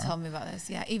movie star. You told me about this,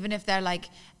 yeah. Even if they're like,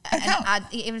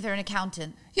 even if they're an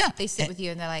accountant, they sit with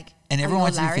you and they're like, and everyone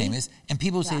wants Larry? to be famous. And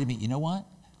people say to me, you know what?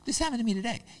 This happened to me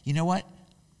today. You know what?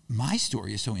 My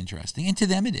story is so interesting, and to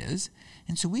them it is.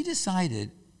 And so we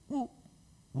decided, well,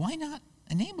 why not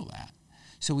enable that?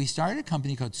 So we started a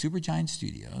company called Supergiant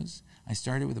Studios. I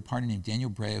started with a partner named Daniel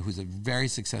Brea, who's a very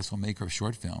successful maker of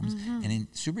short films. Mm-hmm. And in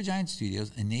Supergiant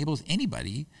Studios enables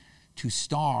anybody to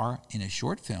star in a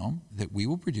short film that we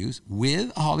will produce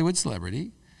with a Hollywood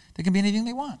celebrity that can be anything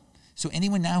they want. So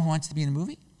anyone now who wants to be in a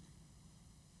movie,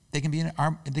 they can be in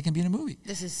a movie.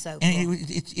 This is so cool. And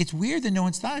it's weird that no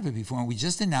one's thought of it before. And we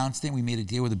just announced it. We made a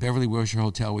deal with the Beverly Wilshire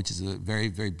Hotel, which is a very,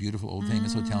 very beautiful, old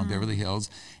famous hotel in Beverly Hills.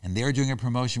 And they're doing a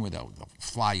promotion where they'll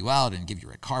fly you out and give you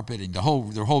red carpet and the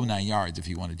whole 9 yards if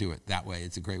you want to do it that way.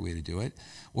 It's a great way to do it.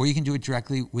 Or you can do it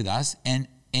directly with us. And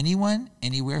anyone,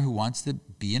 anywhere who wants to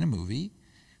be in a movie,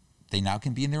 they now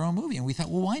can be in their own movie. And we thought,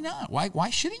 well, why not? Why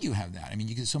shouldn't you have that? I mean,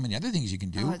 you get so many other things you can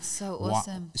do. Oh, it's so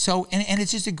awesome. So, and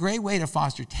it's just a great way to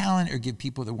foster talent or give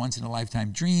people the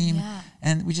once-in-a-lifetime dream. Yeah.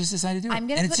 And we just decided to do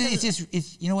it.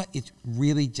 It's you know what? It's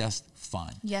really just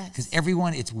fun. Yes. Because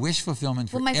everyone, it's wish fulfillment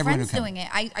for everyone. Well, my friend's doing it.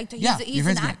 He's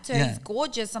an actor. He's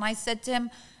gorgeous. And I said to him,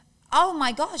 oh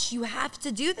my gosh, you have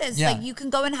to do this. Yeah. Like, you can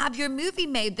go and have your movie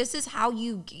made. This is how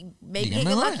you make it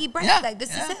your lucky break. Yeah. Like, this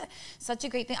is it. Such a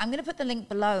great thing. I'm going to put the link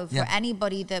below for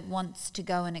anybody that wants to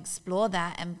go and explore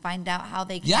that and find out how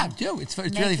they can It's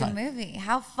really fun. Make a movie.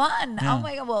 How fun. Yeah. Oh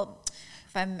my God. Well,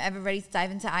 if I'm ever ready to dive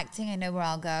into acting, I know where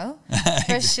I'll go.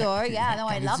 For sure. Yeah, no,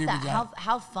 I love that.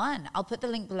 How fun. I'll put the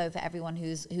link below for everyone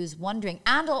who's wondering.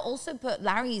 And I'll also put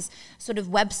Larry's sort of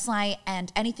website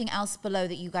and anything else below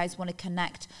that you guys want to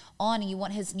connect on. And you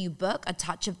want his new book, A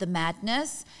Touch of the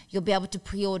Madness. You'll be able to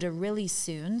pre-order really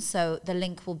soon. So the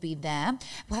link will be there.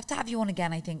 We'll have to have you on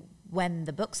again, I think, when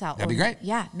the book's out. That'd be great.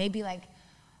 Yeah, maybe like,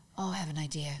 I have an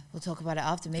idea. We'll talk about it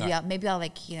after. Maybe I'll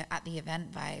like, at the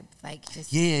event vibe, like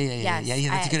just. Yeah.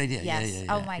 That's a good idea. Yes.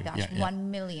 Yeah, oh my gosh,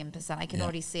 1,000,000%. I can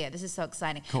already see it. This is so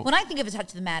exciting. Cool. When I think of A Touch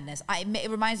of the Madness,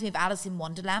 it reminds me of Alice in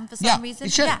Wonderland for some reason.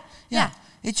 It should. Yeah.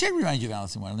 It should remind you of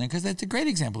Alice in Wonderland because that's a great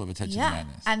example of A Touch of the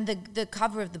Madness. And the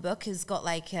cover of the book has got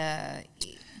like.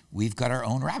 We've got our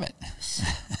own rabbit.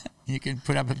 You can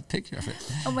put up a picture of it.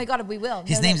 Oh my God, we will.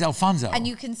 His name's Alfonso. And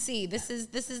you can see, this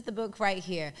is the book right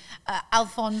here.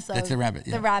 Alfonso. That's the rabbit.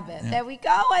 The rabbit. Yeah. There we go.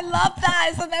 I love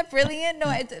that. Isn't that brilliant?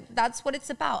 No, that's what it's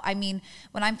about. I mean,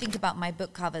 when I'm thinking about my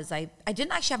book covers, I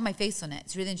didn't actually have my face on it.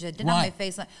 It's really interesting. I didn't have my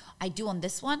face on it. I do on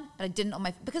this one, but I didn't on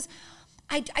my, because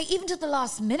I even to the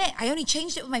last minute, I only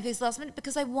changed it with my face last minute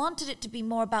because I wanted it to be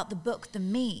more about the book than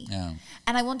me. Yeah.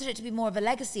 And I wanted it to be more of a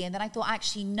legacy. And then I thought,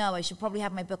 actually, no, I should probably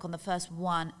have my book on the first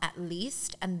one at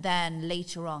least. And then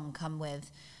later on come with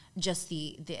just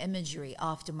the imagery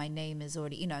after my name is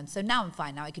already, And so now I'm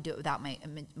fine. Now I could do it without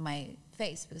my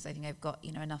face because I think I've got,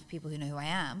 enough people who know who I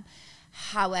am.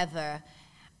 However,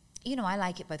 I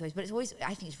like it both ways, but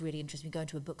I think it's really interesting. We go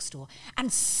into a bookstore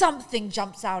and something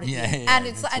jumps out at you. And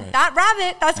it's like, right. That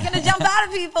rabbit, that's going to jump out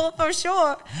at people for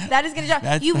sure. That is going to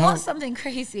jump. You want something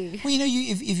crazy. Well,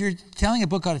 if you're telling a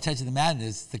book called A Touch of the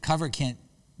Madness, the cover can't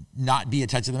not be a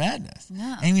touch of the madness.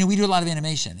 Yeah. And we do a lot of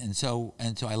animation, and so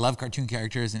I love cartoon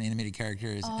characters and animated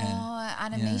characters.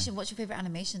 Animation. What's your favorite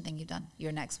animation thing you've done?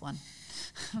 Your next one.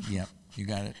 Yep, you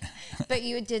got it. But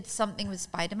you did something with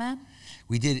Spider-Man?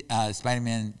 We did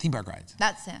Spider-Man theme park rides.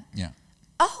 That's it. Yeah.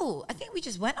 Oh, I think we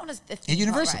just went on a theme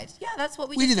Universal. park ride. Yeah, that's what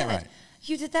we did just that ride.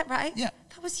 You did that ride? Yeah.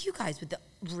 That was you guys with the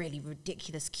really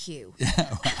ridiculous queue.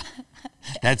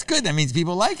 That's good. That means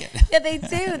people like it. Yeah, they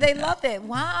do. They love it.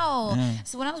 Wow. Yeah.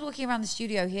 So when I was walking around the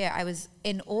studio here, I was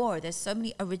in awe. There's so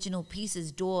many original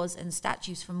pieces, doors, and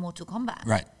statues from Mortal Kombat.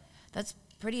 Right. That's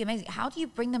pretty amazing. How do you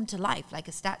bring them to life like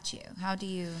a statue? How do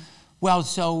you... Well,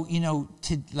 so,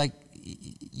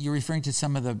 you're referring to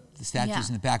some of the statues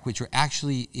in the back, which are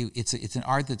actually, it's an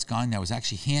art that's gone now. It was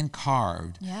actually hand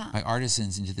carved by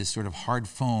artisans into this sort of hard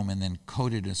foam and then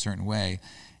coated in a certain way.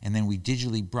 And then we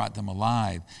digitally brought them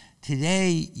alive.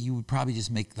 Today, you would probably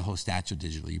just make the whole statue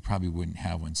digitally. You probably wouldn't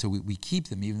have one. So we keep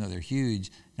them, even though they're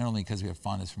huge, not only because we have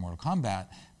fondness for Mortal Kombat,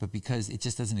 but because it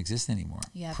just doesn't exist anymore.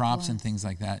 Yeah, props and things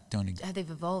like that don't exist. They've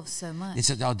evolved so much. It's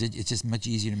just much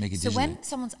easier to make it digitally. So when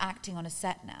someone's acting on a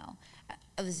set now,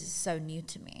 this is so new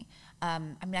to me.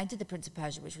 I did The Prince of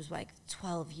Persia, which was like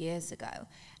 12 years ago.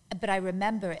 But I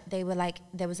remember there was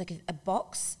like a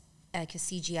box, like a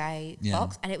CGI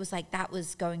box, and it was like that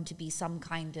was going to be some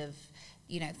kind of,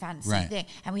 fancy thing.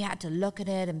 And we had to look at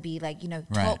it and be like,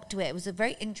 talk to it. It was a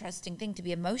very interesting thing to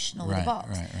be emotional with a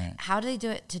box. Right. How do they do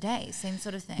it today? Same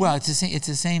sort of thing? Well, it's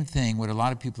the same thing. What a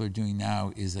lot of people are doing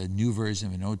now is a new version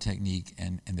of an old technique,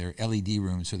 and they're LED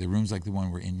rooms. So they're rooms like the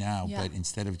one we're in now, but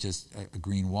instead of just a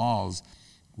green walls,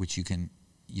 which you can,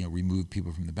 remove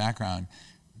people from the background,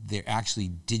 they're actually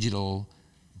digital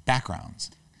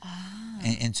backgrounds.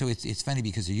 And so it's funny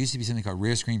because there used to be something called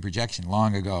rear screen projection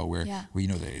long ago where in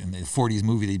the 40s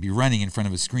movie they'd be running in front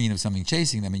of a screen of something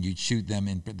chasing them and you'd shoot them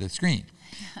in the screen.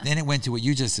 Then it went to what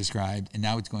you just described, and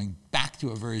now it's going back to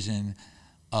a version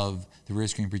of the rear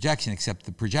screen projection, except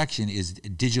the projection is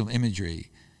digital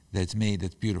imagery that's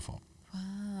beautiful.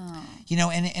 Wow.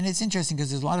 And it's interesting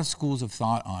because there's a lot of schools of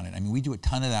thought on it. We do a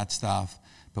ton of that stuff.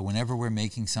 But whenever we're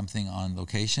making something on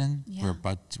location,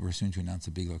 we're soon to announce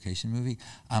a big location movie.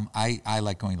 I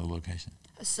like going to the location.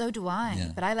 So do I.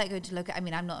 Yeah. But I like going to look. I'm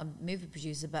not a movie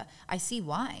producer, but I see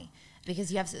why.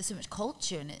 Because you have so much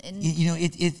culture in it.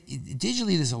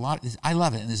 Digitally, there's a lot. I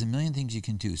love it, and there's a million things you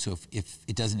can do. So if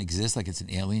it doesn't exist, like it's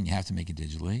an alien, you have to make it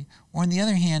digitally. Or on the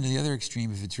other hand, on the other extreme,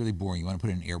 if it's really boring, you want to put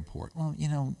it in an airport. Well,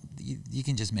 you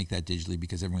can just make that digitally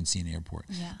because everyone's seen an airport.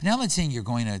 Yeah. But now let's say you're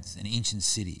going to an ancient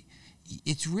city.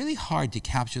 It's really hard to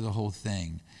capture the whole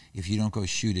thing if you don't go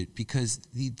shoot it, because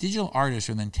the digital artists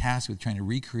are then tasked with trying to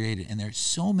recreate it, and there are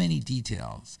so many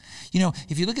details.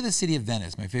 If you look at the city of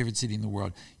Venice, my favorite city in the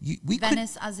world,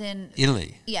 Venice as in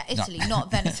Italy. Yeah, Italy,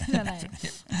 not Venice. No.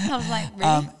 I was like,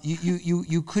 really?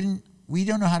 You couldn't. We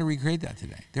don't know how to recreate that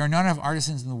today. There are not enough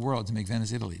artisans in the world to make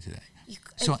Venice, Italy today.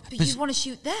 But you want to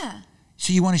shoot there.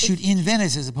 So you want to shoot in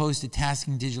Venice as opposed to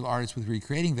tasking digital artists with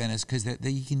recreating Venice, because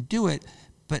you can do it.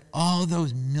 But all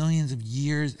those millions of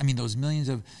years, those millions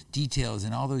of details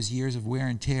and all those years of wear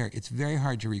and tear, it's very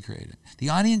hard to recreate it. The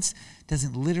audience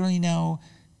doesn't literally know,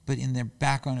 but in their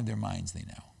background of their minds, they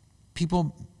know.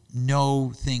 People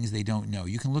know things they don't know.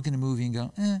 You can look at a movie and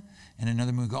go, and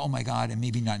another movie go, oh my God, and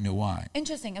maybe not know why.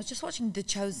 Interesting. I was just watching The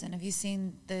Chosen. Have you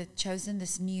seen The Chosen,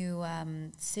 this new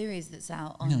series that's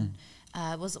out on,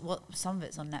 some of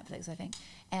it's on Netflix, I think,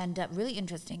 and really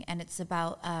interesting. And it's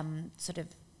about sort of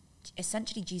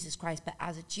essentially Jesus Christ, but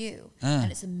as a Jew,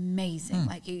 and it's amazing.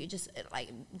 It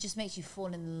just makes you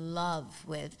fall in love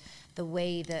with the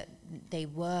way that they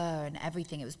were and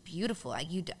everything. It was beautiful.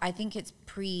 I think it's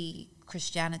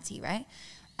pre-Christianity, right?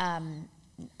 I'm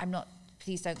not.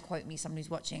 Please don't quote me. Someone who's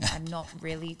watching. I'm not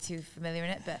really too familiar in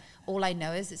it, but all I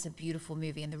know is it's a beautiful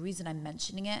movie, and the reason I'm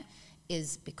mentioning it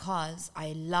is because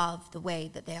I love the way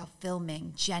that they are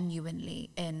filming genuinely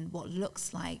in what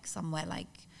looks like somewhere like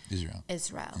Israel.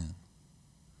 Yeah.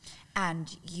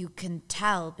 And you can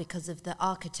tell because of the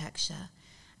architecture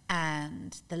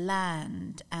and the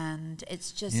land, and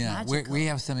it's just magical. We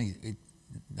have something,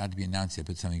 not to be announced yet,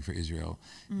 but something for Israel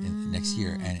next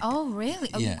year. And oh, really?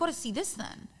 Oh, you've got to see this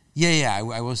then. Yeah,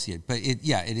 I will see it. But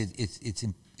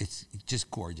it's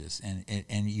just gorgeous,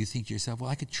 and you think to yourself, well,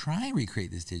 I could try and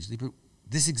recreate this digitally, but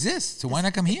this exists, so why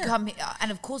not come here?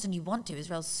 And of course, and you want to.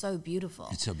 Israel's so beautiful.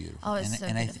 It's so beautiful. Oh, it's so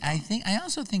beautiful. I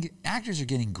also think actors are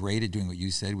getting great at doing what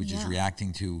you said, which is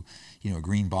reacting to, a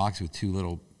green box with two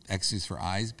little X's for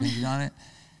eyes painted on it.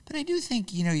 But I do think,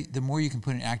 the more you can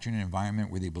put an actor in an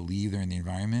environment where they believe they're in the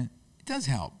environment, it does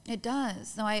help. It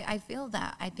does. No, I feel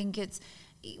that. I think it's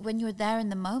when you're there in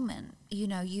the moment,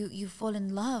 you fall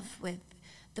in love with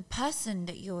the person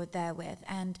that you're there with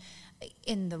and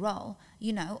in the role,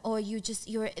 you know, or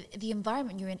the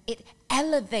environment you're in, it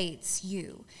elevates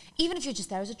you. Even if you're just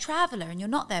there as a traveler and you're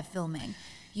not there filming,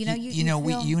 you know,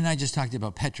 you and I just talked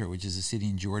about Petra, which is a city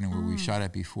in Jordan where we've shot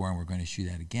at before, and we're going to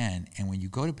shoot at again. And when you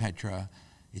go to Petra,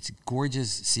 it's a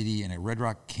gorgeous city in a Red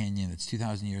Rock Canyon that's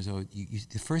 2,000 years old.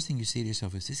 The first thing you say to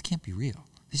yourself is, this can't be real.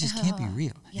 This just can't be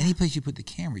real. Yeah. Any place you put the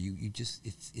camera,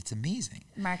 it's amazing.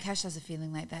 Marrakesh has a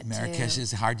feeling like that Marrakesh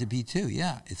is hard to beat too.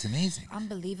 Yeah, it's amazing.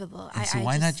 Unbelievable. And so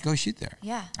why not go shoot there?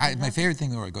 Yeah. My favorite thing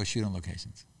in the world, go shoot on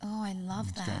locations. Oh, I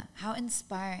love that. Great. How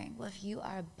inspiring. Well, if you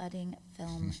are a budding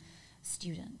film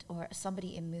student or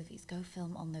somebody in movies, go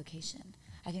film on location.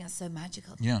 I think that's so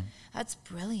magical. Yeah. That's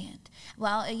brilliant.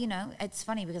 Well, you know, it's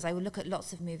funny because I would look at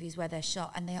lots of movies where they're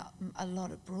shot and they are a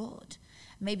lot abroad.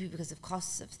 Maybe because of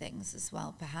costs of things as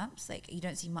well, perhaps. Like, you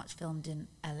don't see much filmed in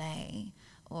LA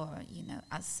or, you know,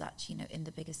 as such, you know, in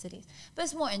the bigger cities. But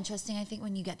it's more interesting, I think,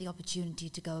 when you get the opportunity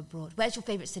to go abroad. Where's your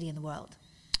favorite city in the world?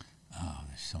 Oh,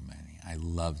 there's so many. I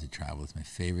love to travel. It's my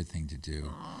favorite thing to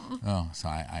do. So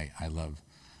I love,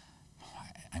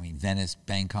 Venice,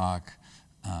 Bangkok.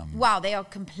 Wow, they are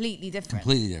completely different.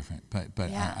 Completely different, but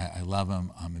yeah. I love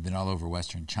them. I've been all over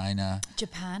Western China.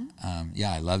 Japan?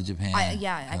 Yeah, I love Japan.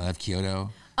 I love Kyoto.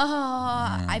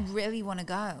 I really want to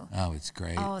go. Oh, it's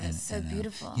great. Oh, that's so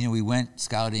beautiful. You know, we went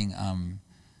scouting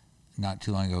not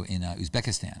too long ago in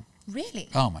Uzbekistan. Really?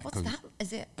 Oh my God. What's that?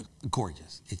 Is it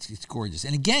gorgeous? It's gorgeous.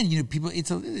 And again, you know, people,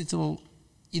 it's a little,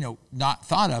 you know, not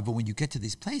thought of, but when you get to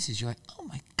these places, you're like, oh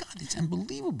my God, it's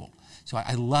unbelievable. So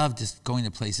I love just going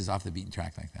to places off the beaten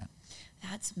track like that.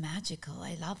 That's magical.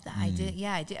 I love that. I did.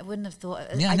 I wouldn't have thought.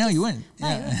 Yeah, you wouldn't. No,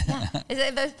 yeah. Is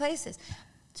it those places?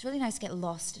 It's really nice to get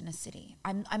lost in a city.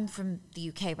 I'm from the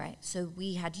UK, right? So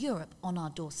we had Europe on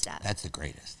our doorstep. That's the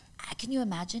greatest. Can you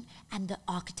imagine? And the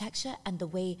architecture and the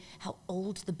way how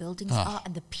old the buildings are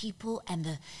and the people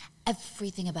and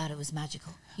everything about it was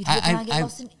magical. You'd get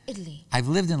lost in Italy. I've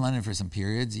lived in London for some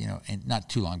periods, you know, and not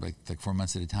too long, but like 4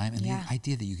 months at a time. And the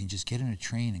idea that you can just get on a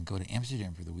train and go to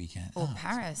Amsterdam for the weekend. Or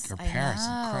Paris.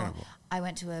 Incredible. I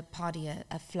went to a party,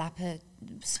 a flapper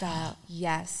style,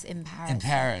 in Paris. In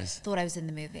Paris. Thought I was in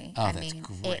the movie. Oh, that's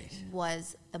great. It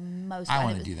was the most. I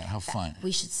want to do that. How fun.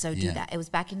 We should do that. It was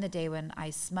back in the day when I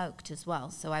smoked as well.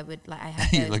 So I would, I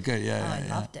had you look good, I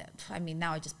loved it. I mean,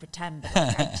 now I just pretend, but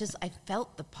I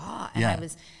felt the part. And I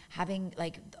was having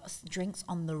drinks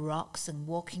on the rocks and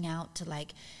walking out to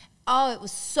it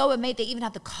was so amazing. They even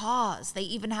had the cars. They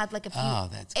even had a few. Oh,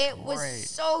 that's It great. was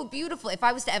so beautiful. If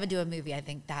I was to ever do a movie, I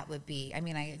think that would be,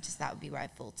 that would be where I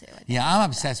fall to. I'm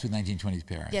obsessed with 1920s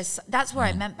Paris. Yes, that's where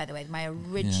I meant, by the way. My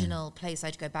original place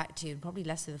I'd go back to, probably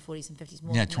less of the 40s and 50s.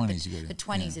 More 20s you go to. The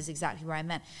 20s is exactly where I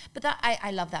meant. But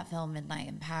I love that film, Midnight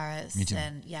in Paris. Me too.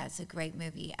 And it's a great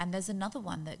movie. And there's another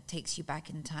one that takes you back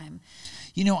in time.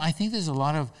 You know, I think there's a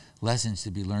lot of lessons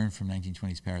to be learned from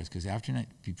 1920s Paris, because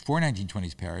before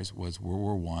 1920s Paris was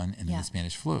World War I and then the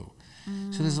Spanish flu.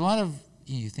 So there's a lot of,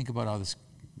 you think about all this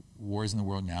wars in the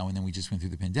world now, and then we just went through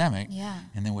the pandemic. Yeah.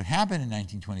 And then what happened in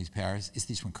 1920s Paris is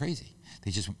they just went crazy.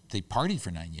 They partied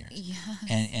for 9 years. Yes.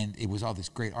 And it was all this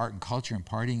great art and culture and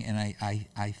partying, and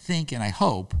I think and I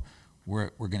hope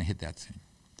we're going to hit that soon.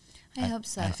 I hope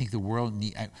so. I think the world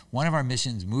one of our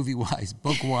missions, movie-wise,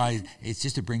 book-wise, is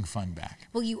just to bring fun back.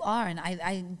 Well, you are,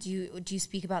 and do you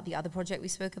speak about the other project we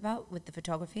spoke about with the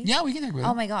photography? Yeah, we can talk about it.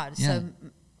 Oh my God! Yeah. So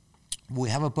we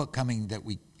have a book coming that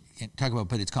we can't talk about,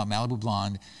 but it's called Malibu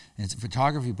Blonde, and it's a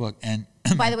photography book. And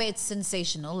by the way, it's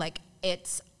sensational.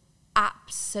 It's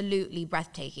absolutely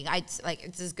breathtaking. It's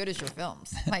as good as your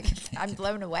films. I'm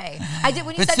blown away. I did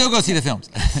when you but said still go see the films.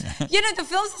 The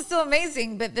films are still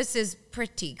amazing, but this is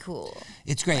pretty cool.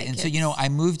 It's great. And so, I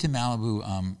moved to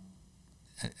Malibu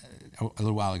a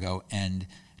little while ago and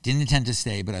didn't intend to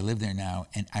stay, but I live there now.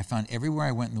 And I found everywhere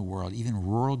I went in the world, even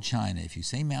rural China, if you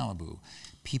say Malibu,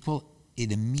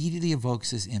 it immediately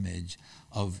evokes this image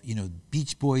of,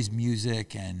 Beach Boys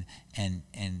music and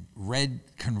red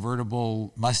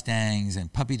convertible Mustangs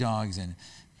and puppy dogs and,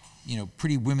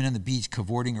 pretty women on the beach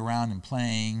cavorting around and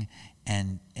playing.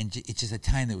 And it's just a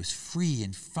time that was free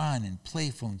and fun and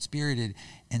playful and spirited.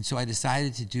 And so I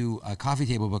decided to do a coffee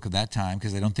table book of that time,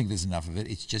 because I don't think there's enough of it.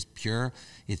 It's just pure.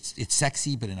 It's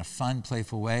sexy, but in a fun,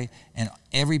 playful way. And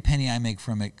every penny I make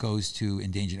from it goes to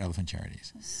endangered elephant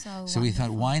charities. So we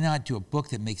thought, why not do a book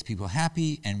that makes people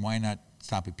happy, and why not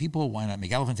stop at people? Why not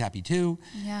make elephants happy too?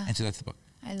 Yeah. And so that's the book.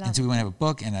 I love and so we want to have a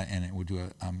book, and we'll do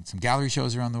some gallery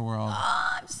shows around the world.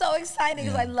 Oh, I'm so excited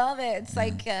because I love it. It's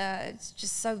it's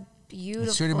just so beautiful.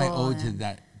 It's sort of my ode to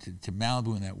that, to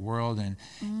Malibu and that world, and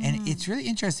it's really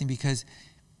interesting because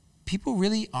people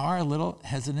really are a little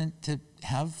hesitant to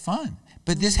have fun.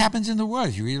 But this happens in the world.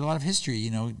 If you read a lot of history, you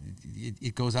know,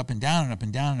 it goes up and down and up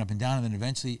and down and up and down, and then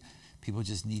eventually people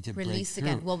just need to release break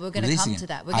again. through. Well, we're going to come to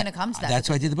that. We're going to come to that. That's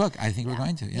why I did the book. I think we're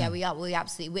going to. Yeah, we are. We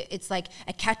absolutely. It's like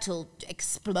a kettle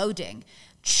exploding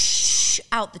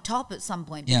out the top at some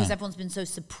point because everyone's been so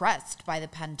suppressed by the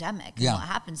pandemic and what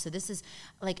happened. So this is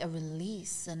like a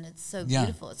release, and it's so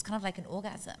beautiful. It's kind of like an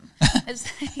orgasm. It's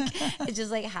like it just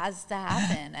like has to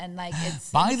happen, and like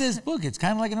buy this book. It's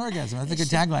kind of like an orgasm. That's a good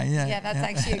tagline. Yeah, that's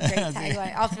actually a great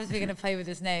tagline. Afterwards, we're gonna play with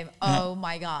this name. Oh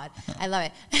my God, I love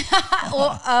it. Or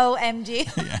OMG.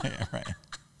 Yeah, right.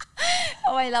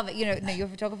 Oh, I love it. You know, no, your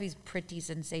photography is pretty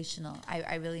sensational.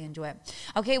 I really enjoy it.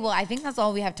 Okay, well, I think that's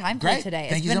all we have time for today.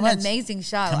 Thank you been so much. An amazing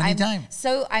show. Come anytime.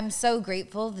 I'm so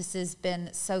grateful. This has been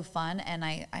so fun, and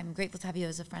I'm grateful to have you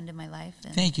as a friend in my life.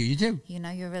 And, thank you. You too. You know,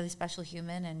 you're a really special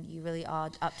human, and you really are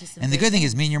up to some. And the good thing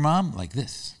is, me and your mom like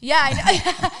this. Yeah, I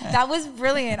know. That was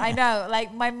brilliant. I know.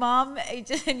 Like my mom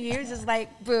and you, just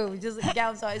like boom, just like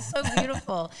down. So it's so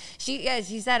beautiful. She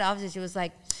said after, she was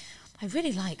like, I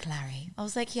really like Larry. I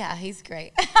was like, yeah, he's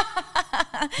great.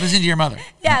 Listen to your mother.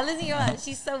 Yeah, listen to your mother.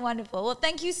 She's so wonderful. Well,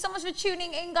 thank you so much for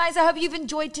tuning in, guys. I hope you've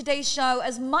enjoyed today's show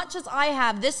as much as I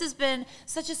have. This has been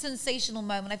such a sensational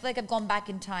moment. I feel like I've gone back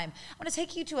in time. I want to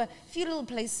take you to a few little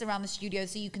places around the studio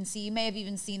so you can see. You may have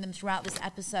even seen them throughout this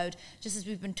episode, just as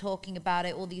we've been talking about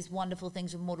it, all these wonderful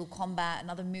things with Mortal Kombat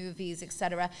and other movies,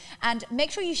 etc. And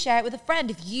make sure you share it with a friend.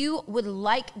 If you would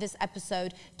like this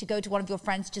episode to go to one of your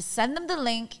friends, just send them the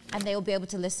link and they will be able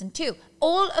to listen too.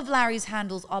 All of Larry's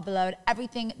handles are below it,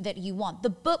 everything that you want. The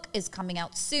book is coming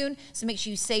out soon, so make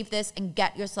sure you save this and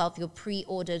get yourself your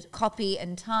pre-ordered copy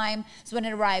in time. So when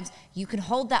it arrives, you can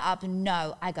hold that up and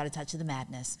know, I got a touch of the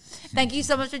madness. Thank you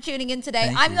so much for tuning in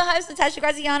today. I'm your host, Natasha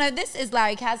Graziano. This is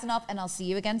Larry Kasanoff, and I'll see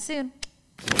you again soon.